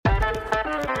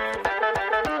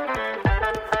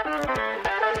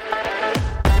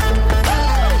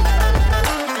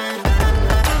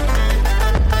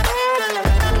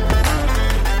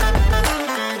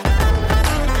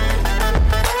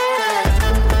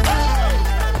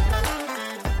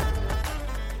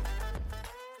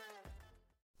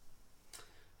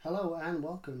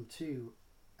welcome to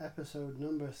episode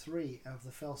number 3 of the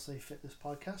Failsafe Fitness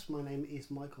Podcast. My name is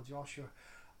Michael Joshua.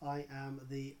 I am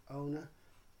the owner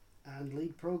and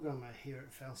lead programmer here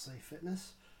at Failsafe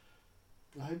Fitness.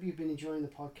 I hope you've been enjoying the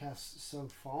podcast so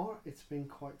far. It's been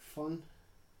quite fun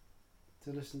to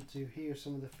listen to, hear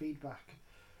some of the feedback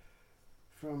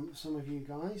from some of you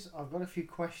guys. I've got a few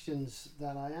questions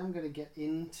that I am going to get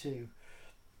into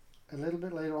a little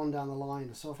bit later on down the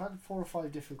line. So I've had 4 or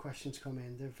 5 different questions come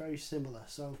in. They're very similar.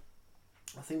 So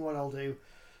I think what I'll do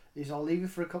is I'll leave it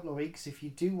for a couple of weeks. If you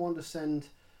do want to send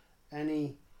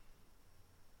any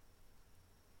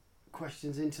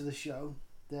questions into the show,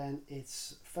 then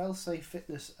it's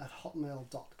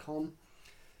failsafefitness@hotmail.com.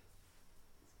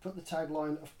 Put the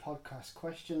tagline of podcast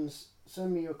questions.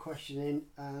 Send me your question in,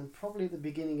 and probably at the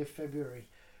beginning of February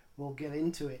we'll get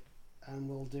into it and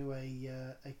we'll do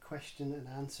a question and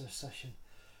answer session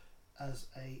as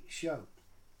a show.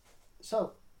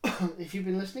 So if you've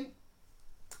been listening,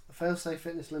 Failsafe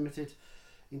Fitness Limited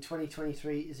in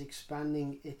 2023 is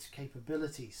expanding its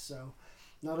capabilities. So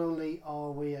not only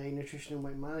are we a nutrition and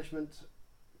weight management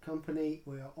company,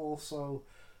 we are also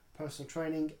personal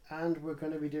training, and we're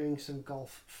going to be doing some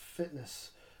golf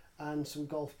fitness and some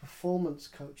golf performance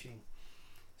coaching.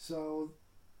 So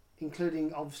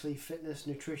including obviously fitness,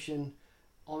 nutrition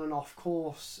on and off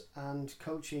course, and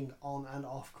coaching on and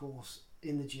off course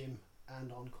in the gym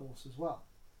and on course as well.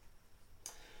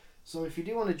 So if you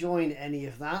do want to join any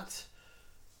of that,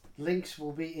 links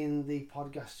will be in the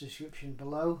podcast description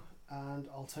below, and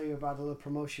I'll tell you about a little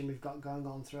promotion we've got going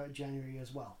on throughout January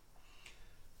as well.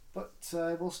 But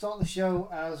we'll start the show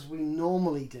as we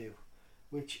normally do,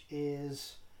 which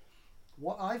is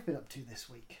what I've been up to this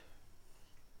week.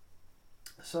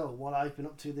 So what I've been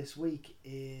up to this week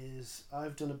is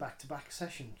I've done a back-to-back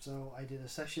session. So I did a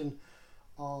session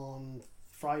on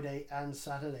Friday and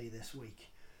Saturday this week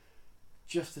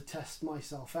just to test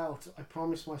myself out. I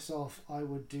promised myself I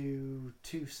would do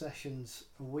 2 sessions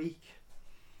a week.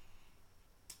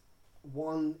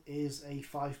 One is a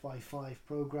 5x5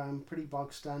 program, pretty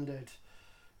bog standard,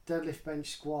 deadlift, bench,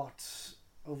 squats,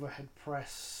 overhead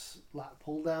press, lat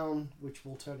pull down, which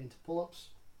will turn into pull-ups,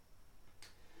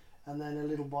 and then a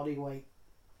little body weight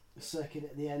circuit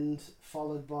at the end,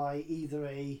 followed by either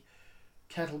a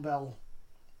kettlebell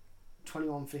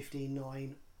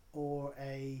 21-15-9 or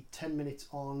a 10 minutes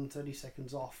on 30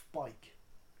 seconds off bike.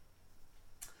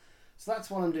 So that's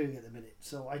what I'm doing at the minute.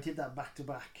 So I did that back to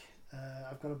back.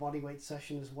 I've got a body weight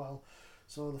session as well.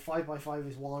 So the 5x5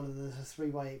 is one, and there's a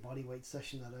 3x8 body weight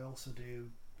session that I also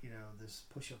do. You know, there's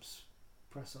push-ups,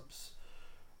 press-ups,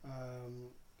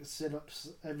 sit-ups,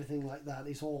 everything like that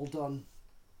is all done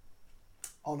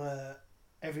on a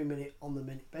every minute on the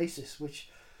minute basis,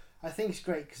 which I think is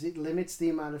great because it limits the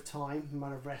amount of time,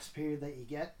 amount of rest period that you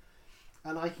get,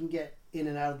 and I can get in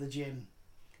and out of the gym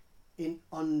in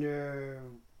under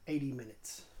 80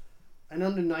 minutes and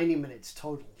under 90 minutes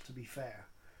total, to be fair,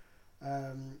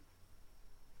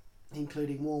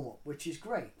 including warm-up, which is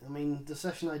great. I mean, the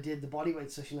session I did, the bodyweight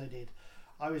session I did,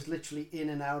 I was literally in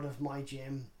and out of my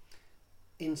gym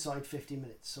inside 50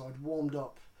 minutes. So I'd warmed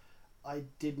up, I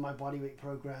did my bodyweight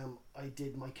program, I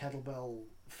did my kettlebell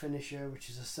finisher, which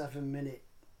is a 7-minute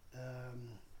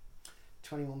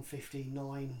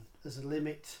 21-15-9 as a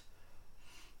limit,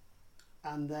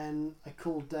 and then I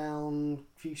cooled down,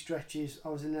 a few stretches. I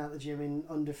was in and out of the gym in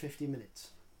under 50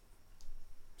 minutes.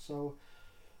 So,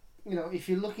 you know, if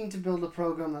you're looking to build a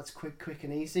program that's quick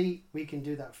and easy, we can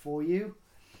do that for you.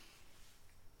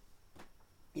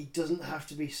 It doesn't have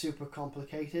to be super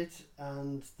complicated,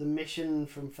 and the mission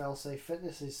from Failsafe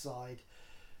Fitness's side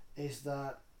is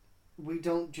that we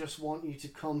don't just want you to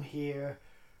come here,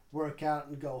 work out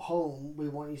and go home. We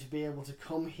want you to be able to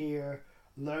come here,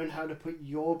 learn how to put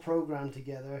your program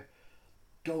together,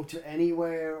 go to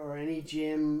anywhere or any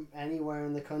gym anywhere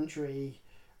in the country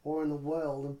or in the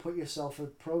world and put yourself a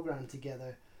program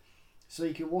together. So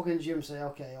you can walk in the gym and say,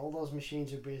 okay, all those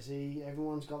machines are busy,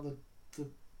 everyone's got the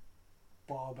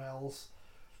barbells,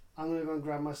 I'm going to go and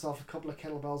grab myself a couple of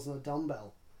kettlebells and a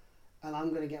dumbbell, and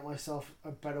I'm going to get myself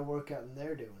a better workout than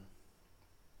they're doing.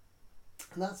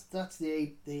 And that's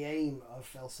the aim of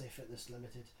Failsafe Fitness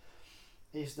Limited,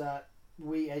 is that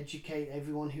we educate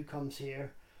everyone who comes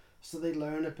here so they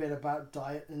learn a bit about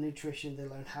diet and nutrition, they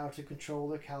learn how to control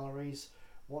their calories,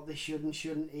 what they should and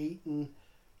shouldn't eat, and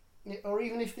or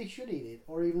even if they should eat it,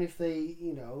 or even if they,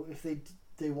 you know, if they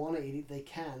want to eat it, they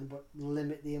can, but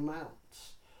limit the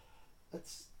amounts.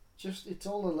 It's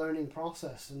all a learning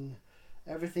process, and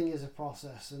everything is a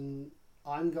process, and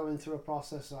I'm going through a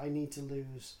process. I need to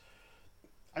lose,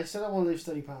 I said I want to lose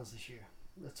 30 pounds this year.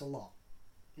 That's a lot.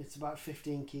 It's about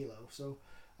 15 kilos, so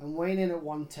I'm weighing in at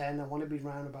 110. I want to be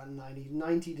around about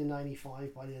 90 to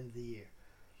 95 by the end of the year.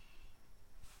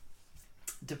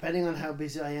 Depending on how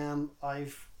busy I am,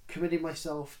 I've committed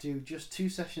myself to just 2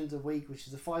 sessions a week, which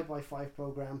is the 5x5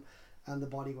 program and the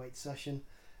bodyweight session.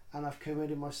 And I've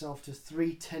committed myself to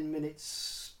 3 10-minute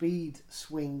speed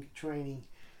swing training.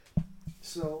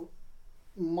 So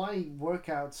my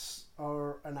workouts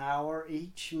are an hour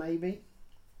each, maybe.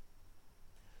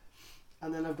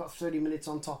 And then I've got 30 minutes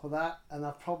on top of that. And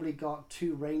I've probably got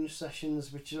 2 range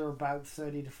sessions, which are about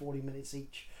 30 to 40 minutes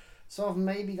each. So I've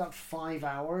maybe got 5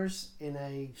 hours in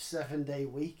a 7-day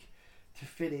week to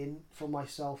fit in for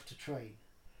myself to train,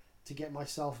 to get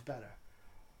myself better.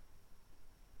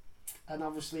 And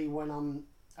obviously when I'm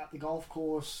at the golf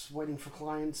course waiting for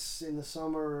clients in the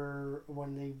summer, or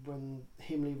when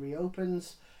Himley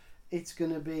reopens, it's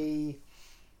going to be,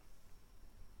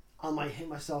 I might hit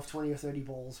myself 20 or 30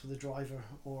 balls with a driver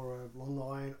or a long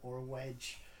iron or a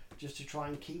wedge just to try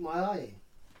and keep my eye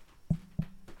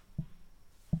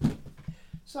in.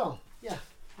 So, yeah,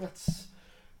 that's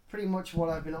pretty much what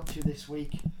I've been up to this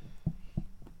week.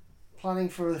 Planning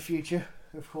for the future,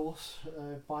 of course,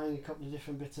 buying a couple of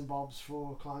different bits and bobs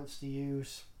for clients to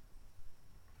use.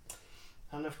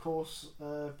 And of course,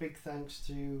 big thanks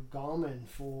to Garmin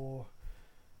for,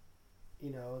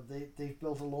 they've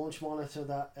built a launch monitor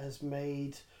that has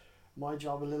made my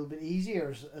job a little bit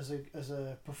easier as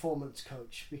a performance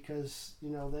coach, because,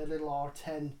 their little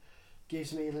R10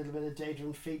 gives me a little bit of data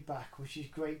and feedback, which is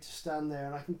great to stand there,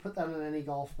 and I can put that in any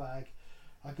golf bag.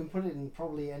 I can put it in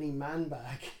probably any man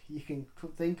bag you can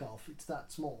think of. It's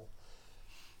that small.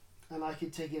 And I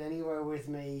could take it anywhere with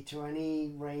me to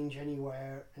any range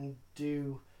anywhere and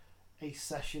do a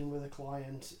session with a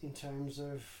client in terms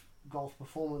of golf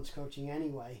performance coaching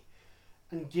anyway,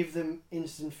 and give them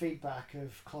instant feedback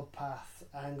of club path,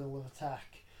 angle of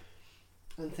attack,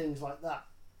 and things like that.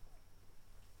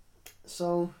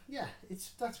 So yeah,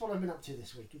 that's what I've been up to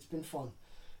this week. It's been fun.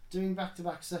 Doing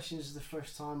back-to-back sessions is the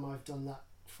first time I've done that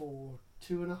for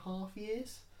 2.5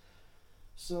 years.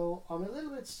 So I'm a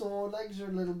little bit sore, legs are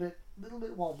a little bit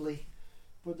wobbly,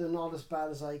 but they're not as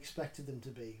bad as I expected them to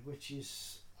be, which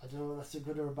is, I don't know whether that's a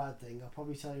good or a bad thing. I'll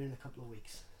probably tell you in a couple of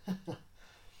weeks.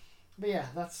 But yeah,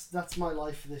 that's my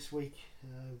life for this week.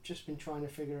 Just been trying to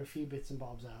figure a few bits and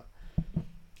bobs out,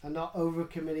 and not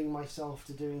overcommitting myself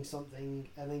to doing something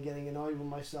and then getting annoyed with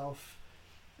myself,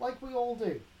 like we all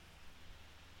do.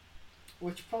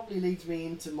 Which probably leads me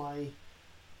into my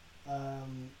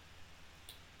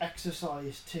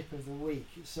exercise tip of the week.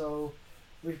 So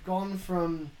we've gone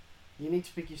from, you need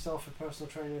to pick yourself a personal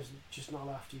trainer who's just not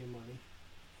after your money.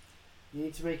 You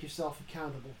need to make yourself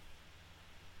accountable.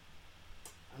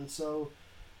 And so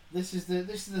this is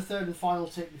the third and final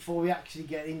tip before we actually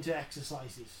get into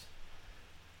exercises.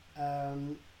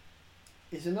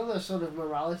 Is another sort of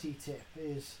morality tip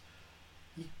is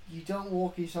you don't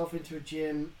walk yourself into a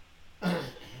gym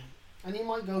and you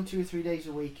might go 2 or 3 days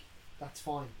a week, that's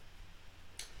fine.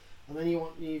 And then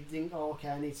you think, oh, okay,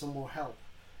 I need some more help.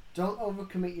 Don't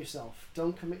overcommit yourself.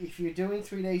 Don't commit. If you're doing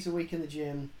 3 days a week in the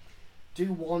gym,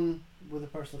 do 1 with a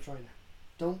personal trainer.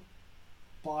 Don't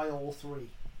buy all 3.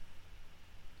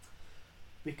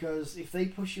 Because if they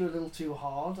push you a little too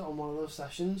hard on one of those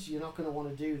sessions, you're not going to want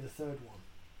to do the third one.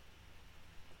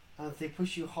 And if they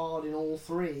push you hard in all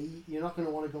 3, you're not going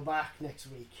to want to go back next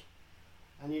week.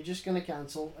 And you're just going to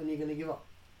cancel and you're going to give up.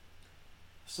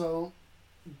 So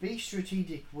be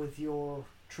strategic with your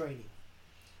training.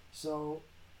 So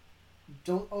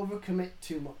don't overcommit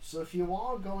too much. So if you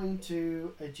are going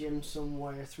to a gym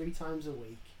somewhere 3 times a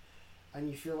week and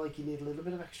you feel like you need a little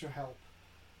bit of extra help,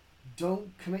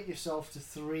 don't commit yourself to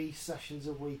 3 sessions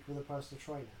a week with a personal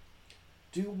trainer.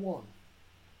 Do 1.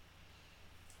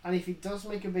 And if it does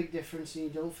make a big difference and you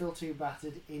don't feel too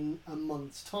battered in a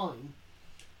month's time,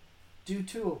 do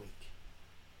 2 a week.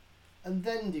 And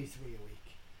then do 3 a week.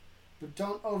 But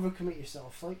don't overcommit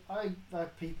yourself. Like, I've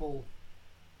had people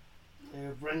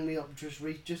rang me up just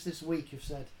this week who've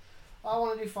said, I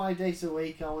want to do 5 days a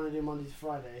week, I want to do Monday to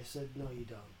Friday. I said, no, you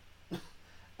don't.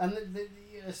 And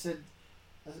I said,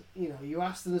 you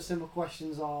asked them the simple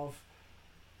questions of,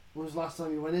 when was the last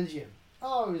time you went in the gym?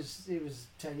 Oh, it was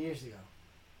 10 years ago.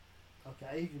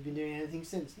 Okay, have you been doing anything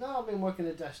since? No, I've been working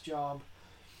a desk job.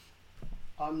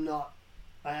 I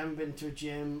haven't been to a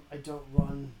gym, I don't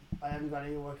run, I haven't got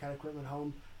any workout equipment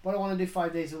home, but I want to do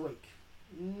 5 days a week.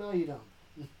 No, you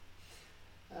don't.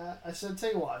 I said,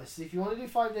 tell you what, if you want to do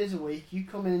 5 days a week, you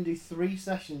come in and do 3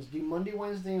 sessions, do Monday,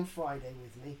 Wednesday and Friday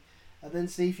with me, and then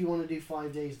see if you want to do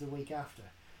 5 days the week after.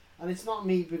 And it's not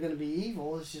me going to be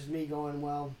evil, it's just me going,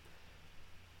 well,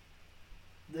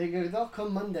 they'll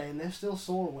come Monday and they're still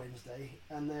sore Wednesday,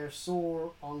 and they're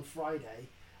sore on Friday,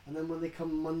 and then when they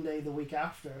come Monday the week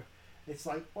after, it's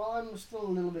like, well, I'm still a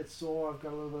little bit sore. I've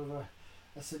got a little bit of a.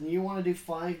 I said, you want to do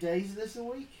 5 days of this a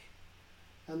week?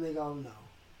 And they go, no.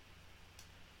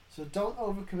 So don't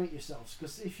overcommit yourselves,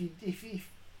 because if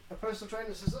a personal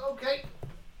trainer says, okay,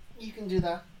 you can do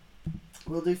that,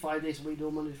 we'll do 5 days a week, do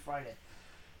it Monday to Friday,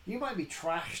 you might be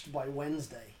trashed by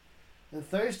Wednesday. And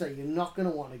Thursday you're not going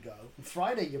to want to go. And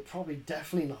Friday you're probably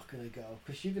definitely not going to go,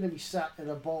 because you're going to be sat in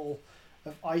a bowl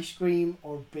of ice cream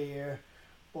or beer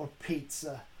or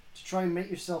pizza to try and make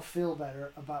yourself feel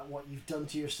better about what you've done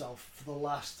to yourself for the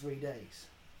last 3 days.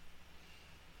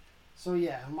 So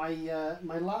yeah,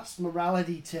 my last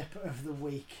morality tip of the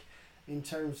week in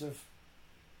terms of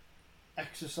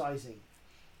exercising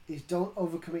is don't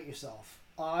overcommit yourself.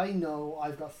 I know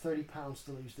I've got 30 pounds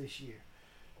to lose this year.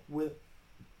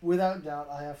 Without doubt,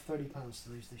 I have 30 pounds to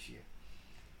lose this year.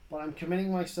 But I'm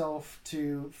committing myself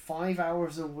to 5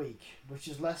 hours a week, which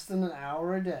is less than an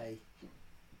hour a day,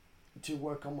 to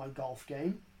work on my golf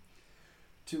game,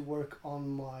 to work on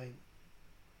my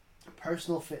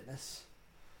personal fitness.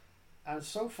 And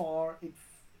so far,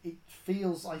 it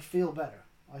feels, I feel better.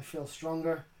 I feel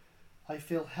stronger. I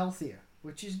feel healthier,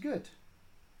 which is good.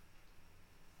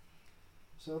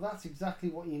 So that's exactly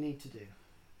what you need to do,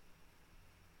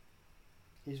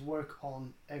 is work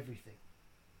on everything.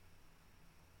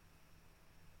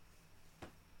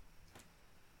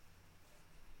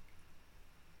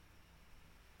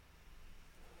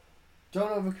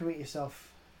 Don't overcommit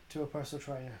yourself to a personal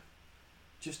trainer.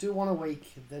 Just do 1 a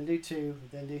week, then do 2,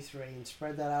 then do 3, and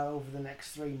spread that out over the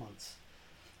next 3 months.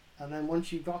 And then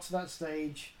once you've got to that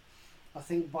stage, I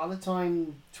think by the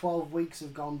time 12 weeks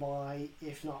have gone by,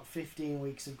 if not 15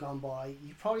 weeks have gone by,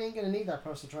 you probably ain't going to need that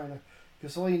personal trainer,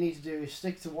 because all you need to do is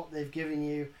stick to what they've given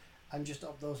you and just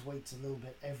up those weights a little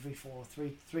bit every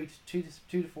 2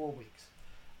 to 4 weeks,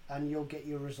 and you'll get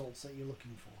your results that you're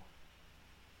looking for.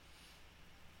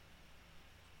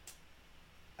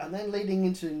 And then leading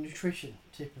into the nutrition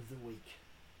tip of the week.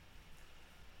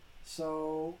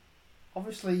 So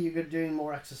obviously you're doing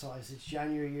more exercise. It's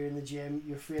January, you're in the gym,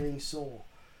 you're feeling sore.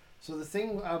 So the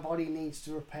thing our body needs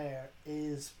to repair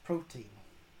is protein.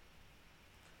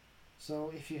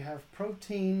 So if you have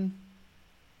protein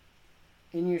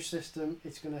in your system,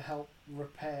 it's going to help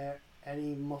repair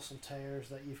any muscle tears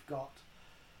that you've got.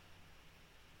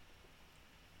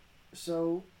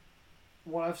 So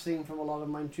what I've seen from a lot of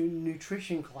my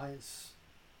nutrition clients,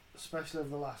 especially over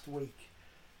the last week,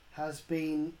 has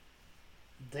been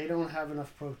they don't have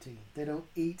enough protein. They don't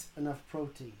eat enough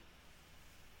protein.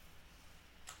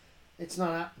 It's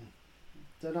not happening.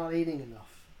 They're not eating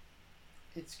enough.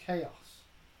 It's chaos.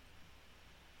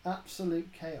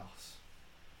 Absolute chaos.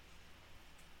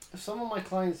 Some of my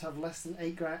clients have less than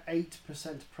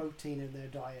 8% protein in their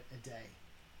diet a day.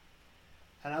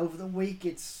 And over the week,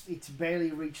 it's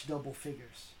barely reached double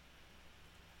figures.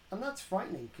 And that's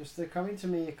frightening, because they're coming to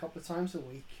me a couple of times a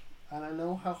week, and I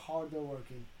know how hard they're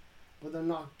working, but they're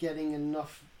not getting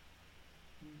enough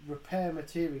repair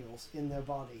materials in their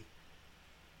body.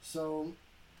 So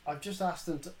I've just asked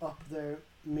them to up their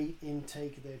meat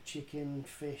intake, their chicken,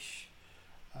 fish.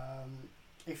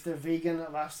 If they're vegan,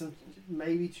 I've asked them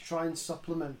maybe to try and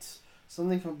supplement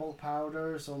something from bulk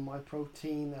powders or My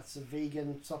Protein, that's a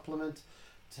vegan supplement,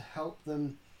 to help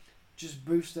them just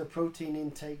boost their protein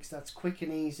intakes. That's quick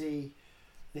and easy.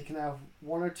 They can have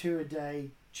 1 or 2 a day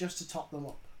just to top them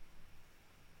up.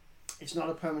 It's not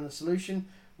a permanent solution.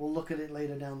 We'll look at it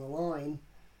later down the line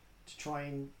to try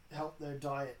and help their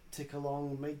diet tick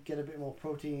along, get a bit more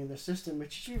protein in their system,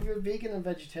 which if you're vegan and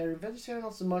vegetarian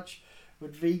not so much, but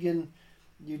vegan,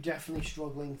 you're definitely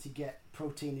struggling to get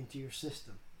protein into your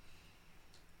system.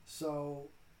 So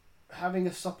having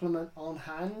a supplement on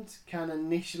hand can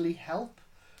initially help,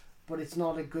 but it's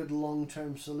not a good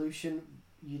long-term solution.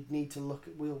 You'd need to look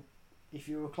at, if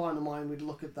you're a client of mine, we'd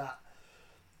look at that.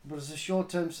 But as a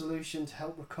short-term solution to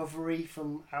help recovery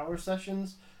from our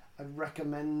sessions, I'd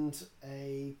recommend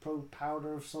a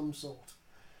powder of some sort,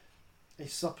 a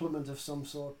supplement of some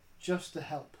sort, just to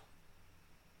help.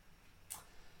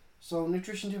 So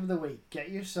nutrition tip of the week,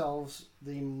 get yourselves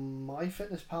the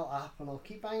MyFitnessPal app, and I'll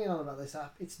keep banging on about this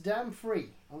app. It's damn free,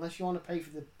 unless you want to pay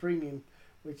for the premium,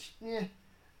 which,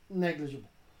 negligible.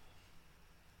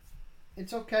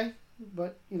 It's okay,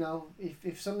 but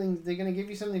if something, they're going to give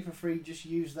you something for free, just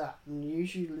use that, and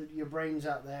use your brains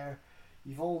out there.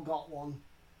 You've all got one.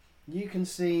 You can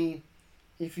see,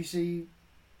 if you see,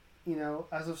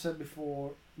 as I've said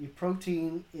before, your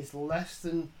protein is less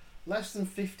than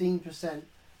 15%.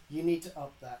 You need to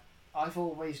up that. I've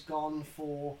always gone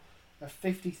for a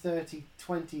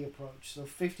 50-30-20 approach. So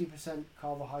 50%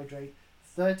 carbohydrate,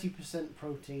 30%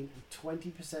 protein, and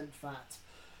 20% fat.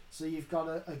 So you've got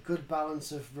a good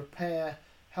balance of repair,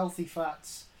 healthy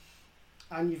fats,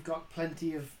 and you've got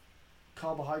plenty of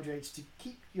carbohydrates to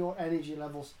keep your energy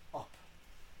levels up,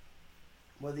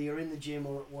 whether you're in the gym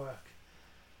or at work.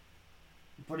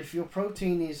 But if your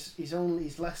protein is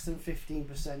less than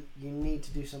 15%, you need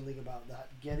to do something about that.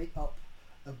 Get it up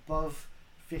above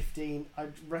 15.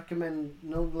 I'd recommend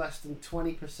no less than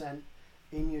 20%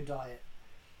 in your diet.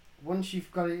 Once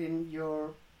you've got it in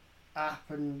your app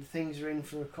and things are in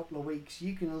for a couple of weeks,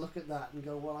 you can look at that and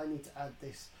go, well, I need to add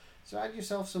this. So add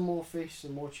yourself some more fish,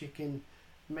 some more chicken,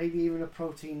 maybe even a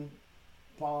protein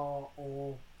bar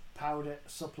or powder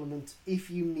supplement if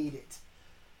you need it.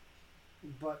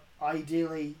 But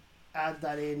ideally add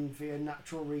that in via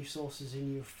natural resources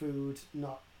in your food,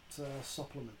 not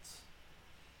supplements.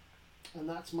 And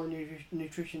that's my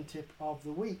nutrition tip of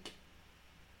the week.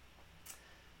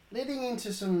 Leading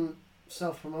into some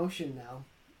self-promotion now.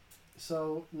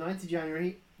 So 9th of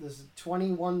January, there's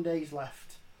 21 days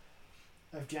left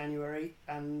of January,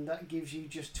 and that gives you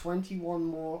just 21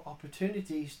 more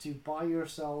opportunities to buy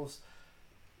yourselves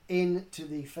into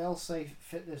the Failsafe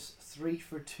Fitness 3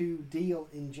 for 2 deal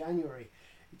in January.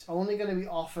 It's only going to be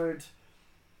offered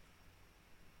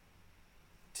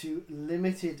to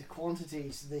limited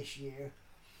quantities this year.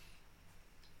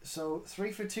 So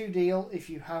 3 for 2 deal, if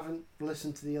you haven't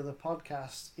listened to the other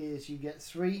podcasts, is you get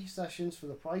 3 sessions for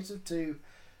the price of 2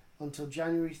 until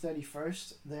January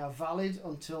 31st. They are valid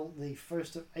until the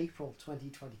 1st of April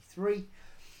 2023.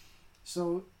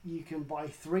 So you can buy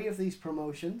 3 of these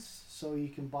promotions. So you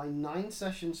can buy 9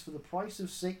 sessions for the price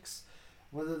of 6,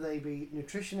 whether they be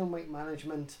nutrition and weight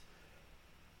management,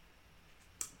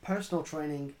 personal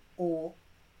training, or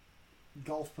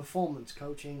golf performance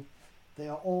coaching. They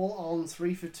are all on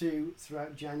 3 for 2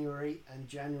 throughout January and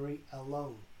January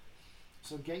alone.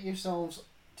 So get yourselves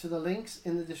to the links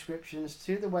in the descriptions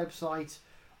to the website,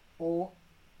 or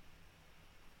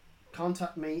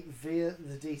contact me via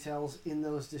the details in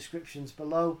those descriptions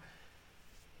below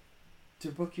to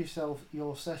book yourself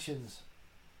your sessions.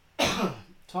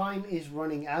 Time is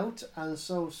running out, and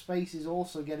so space is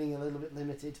also getting a little bit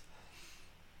limited.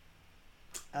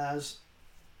 As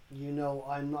you know,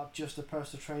 I'm not just a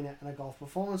personal trainer and a golf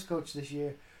performance coach this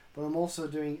year, but I'm also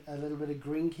doing a little bit of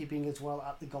greenkeeping as well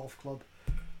at the golf club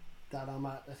that I'm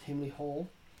at Himley Hall.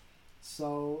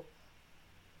 So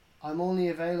I'm only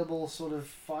available sort of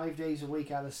 5 days a week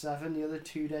out of 7. The other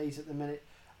 2 days at the minute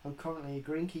I'm currently a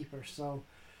greenkeeper. So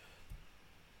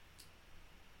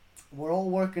we're all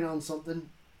working on something.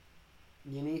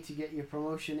 You need to get your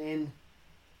promotion in.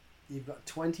 You've got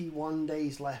 21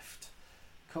 days left.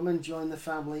 Come and join the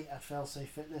family at Failsafe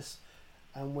Fitness,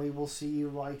 and we will see you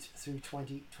right through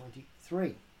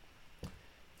 2023.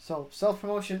 So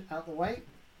self-promotion out the way.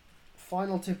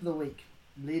 Final tip of the week,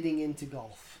 leading into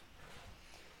golf.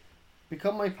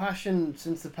 Become my passion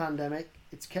since the pandemic.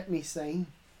 It's kept me sane.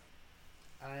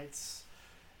 It's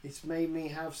made me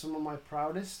have some of my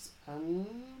proudest and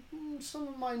some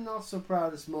of my not so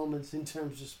proudest moments in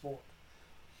terms of sport.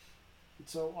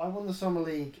 So I won the Summer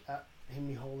League at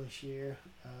Himley Hall this year.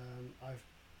 I've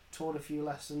taught a few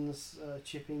lessons,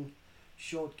 chipping,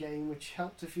 short game, which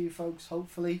helped a few folks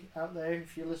hopefully out there.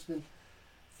 If you're listening,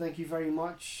 thank you very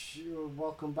much. You're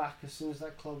welcome back. As soon as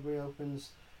that club reopens,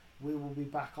 we will be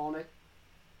back on it.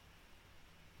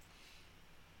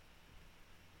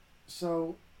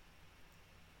 So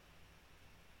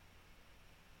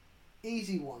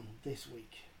easy one this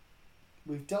week.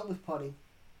 We've dealt with putting.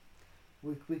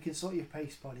 We can sort your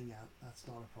pace putting out. That's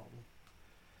not a problem.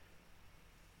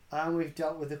 And we've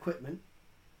dealt with equipment.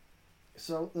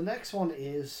 So the next one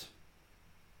is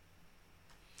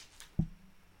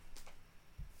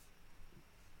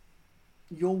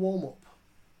your warm-up.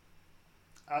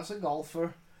 As a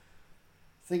golfer,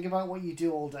 think about what you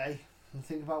do all day and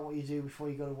think about what you do before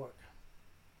you go to work.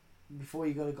 Before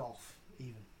you go to golf,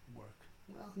 even work.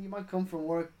 Well, you might come from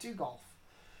work to golf.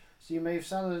 So you may have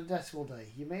sat at a desk all day.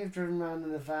 You may have driven around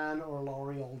in a van or a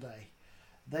lorry all day.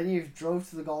 Then you've drove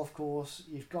to the golf course,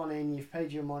 you've gone in, you've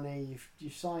paid your money,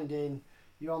 you've signed in,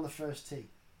 you're on the first tee.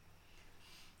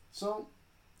 So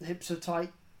the hips are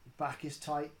tight, back is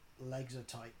tight, legs are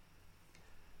tight.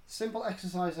 Simple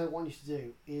exercise I want you to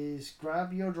do is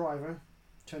grab your driver,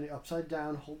 turn it upside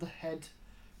down, hold the head,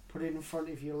 put it in front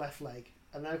of your left leg,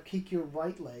 and now kick your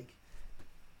right leg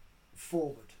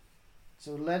forward.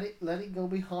 So let it go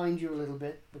behind you a little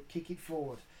bit, but kick it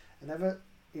forward and never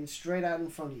in straight out in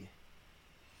front of you.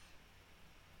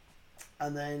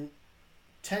 And then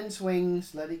 10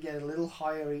 swings, let it get a little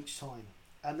higher each time.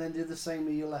 and then do the same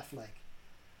with your left leg.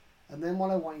 And then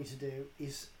what I want you to do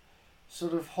is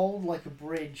sort of hold like a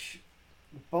bridge,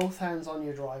 both hands on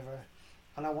your driver,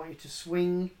 and I want you to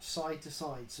swing side to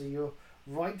side. So your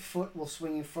right foot will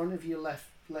swing in front of your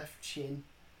left shin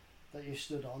that you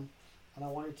stood on, and I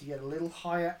want you to get a little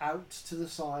higher out to the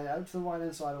side, out to the right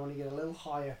hand side. I want to get a little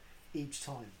higher each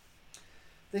time.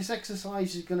 This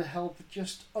exercise is going to help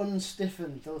just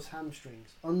unstiffen those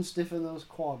hamstrings, unstiffen those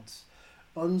quads,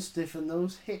 unstiffen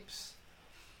those hips.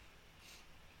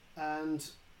 And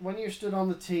when you're stood on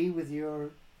the tee with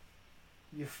your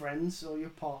friends or your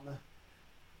partner,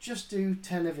 just do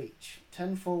 10 of each.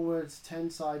 10 forwards, 10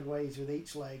 sideways with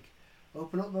each leg.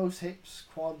 Open up those hips,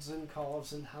 quads and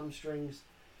calves and hamstrings.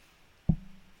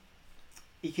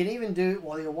 You can even do it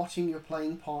while you're watching your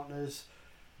playing partners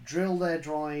drill their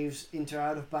drives into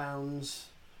out of bounds.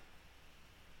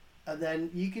 And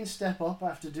then you can step up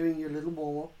after doing your little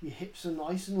warm up. Your hips are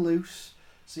nice and loose,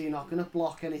 so you're not going to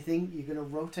block anything. You're going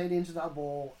to rotate into that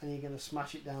ball and you're going to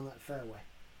smash it down that fairway.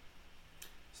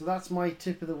 So that's my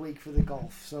tip of the week for the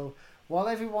golf. So while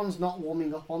everyone's not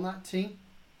warming up on that tee,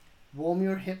 warm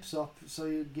your hips up so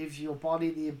it gives your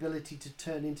body the ability to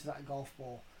turn into that golf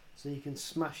ball. So you can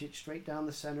smash it straight down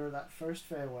the center of that first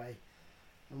fairway.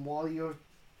 And while your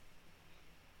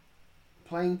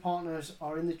playing partners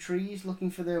are in the trees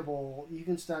looking for their ball, you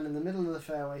can stand in the middle of the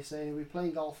fairway saying, are we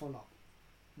playing golf or not?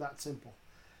 That simple.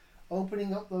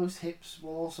 Opening up those hips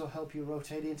will also help you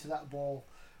rotate into that ball,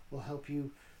 will help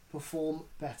you perform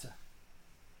better.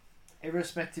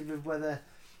 Irrespective of whether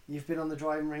you've been on the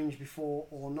driving range before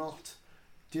or not,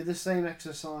 do the same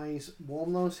exercise,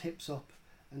 warm those hips up,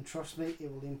 and trust me,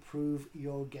 it will improve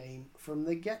your game from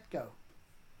the get-go.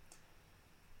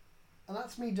 And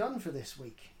that's me done for this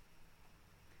week.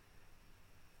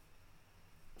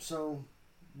 So,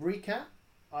 recap,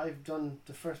 I've done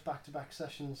the first back-to-back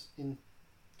sessions in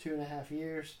 2.5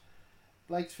 years.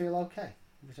 Legs feel okay,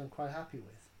 which I'm quite happy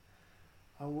with.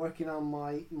 I'm working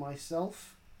on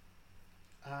myself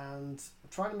and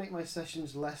trying to make my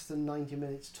sessions less than 90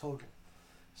 minutes total.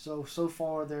 So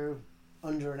far they're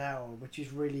under an hour, which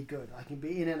is really good. I can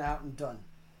be in and out and done.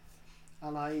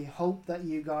 And I hope that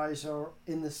you guys are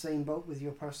in the same boat with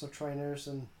your personal trainers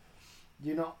and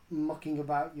you're not mucking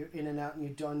about, you're in and out and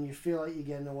you're done. You feel like you're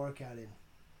getting a workout in.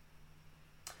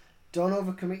 Don't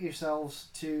overcommit yourselves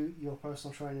to your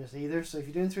personal trainers either. So if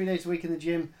you're doing 3 days a week in the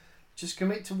gym, just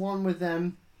commit to one with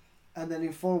them. And then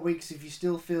in 4 weeks, if you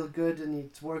still feel good and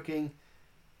it's working,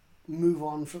 move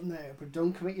on from there. But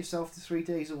don't commit yourself to 3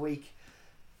 days a week.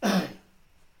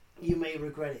 You may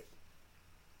regret it.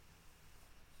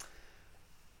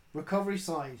 Recovery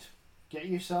side, get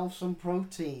yourself some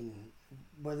protein,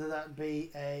 whether that be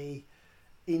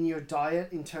in your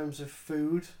diet in terms of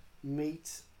food,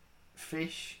 meat,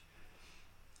 fish,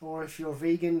 or if you're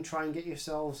vegan, try and get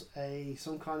yourselves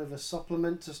some kind of a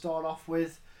supplement to start off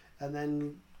with, and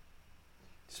then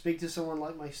speak to someone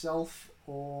like myself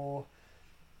or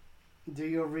do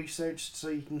your research so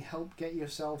you can help get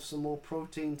yourself some more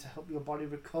protein to help your body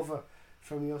recover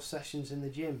from your sessions in the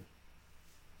gym.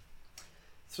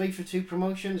 3 for 2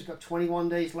 promotions, got 21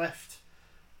 days left,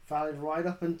 valid right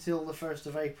up until the 1st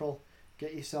of April.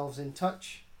 Get yourselves in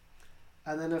touch.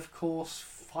 And then of course,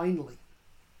 finally,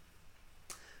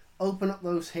 open up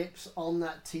those hips on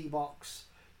that tee box.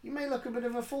 You may look a bit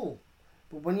of a fool,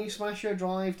 but when you smash your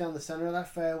drive down the center of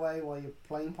that fairway while your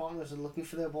playing partners are looking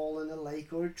for their ball in a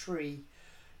lake or a tree,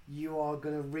 you are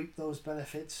going to reap those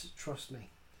benefits, trust me.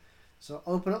 So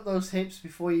open up those hips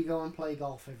before you go and play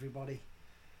golf, everybody.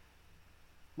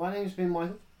 My name's been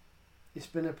Michael. It's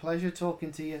been a pleasure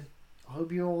talking to you. I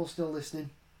hope you're all still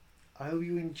listening. I hope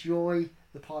you enjoy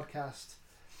the podcast.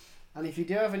 And if you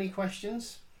do have any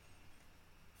questions,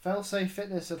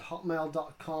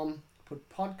 failsafefitness@hotmail.com. Put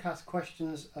podcast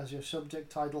questions as your subject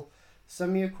title.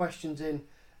 Send me your questions in,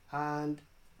 and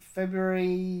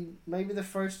February, maybe the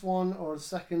first one or the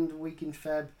second week in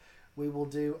Feb, we will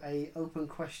do a open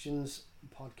questions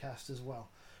podcast as well.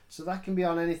 So that can be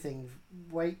on anything: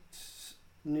 weight,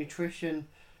 nutrition,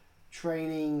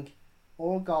 training,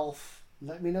 or golf.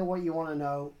 Let me know what you want to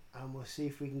know, and we'll see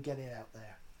if we can get it out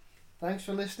there. Thanks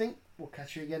for listening. We'll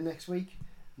catch you again next week.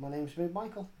 My name's been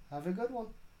Michael. Have a good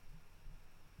one.